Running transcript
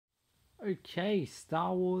Okay,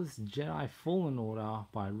 Star Wars Jedi Fallen Order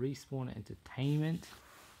by Respawn Entertainment,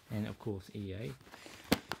 and of course EA.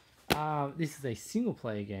 This is a single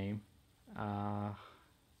player game,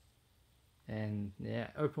 and yeah,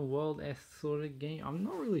 open world-esque sort of game. I'm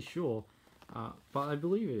not really sure, but I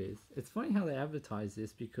believe it is. It's funny how they advertise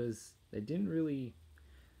this because they didn't really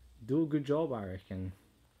do a good job, I reckon.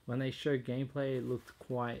 When they showed gameplay, it looked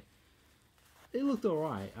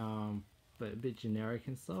alright, but a bit generic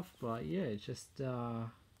and stuff. But yeah, it's just yeah,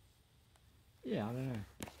 I don't know.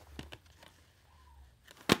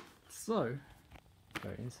 So go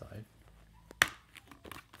inside.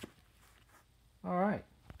 Alright,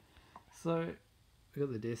 so we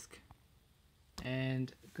got the disc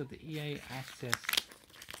and got the EA Access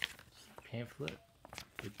pamphlet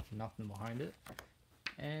with nothing behind it,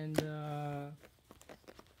 and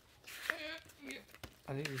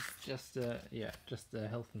I think it's just just a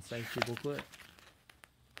health and safety booklet,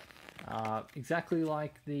 exactly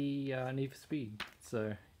like the Need for Speed,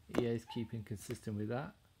 so EA's keeping consistent with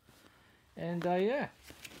that. And yeah,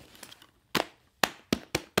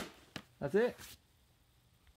 that's it.